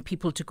encouraging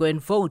people to go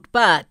and vote.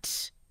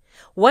 But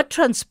what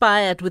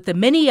transpired with the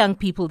many young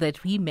people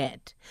that we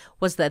met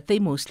was that they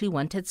mostly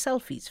wanted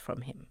selfies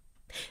from him.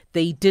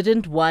 They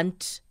didn't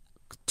want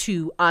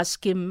to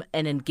ask him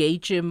and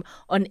engage him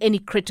on any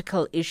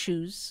critical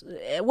issues,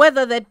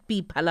 whether that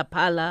be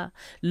pala,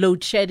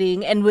 load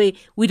shedding, and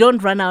we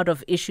don't run out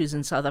of issues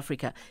in South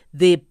Africa.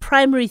 The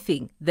primary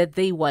thing that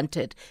they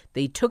wanted,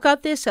 they took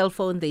out their cell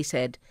phone, they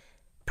said,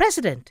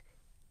 "President,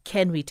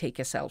 can we take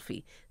a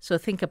selfie?" So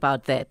think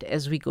about that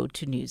as we go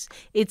to news.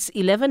 It's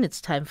 11,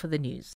 it's time for the news.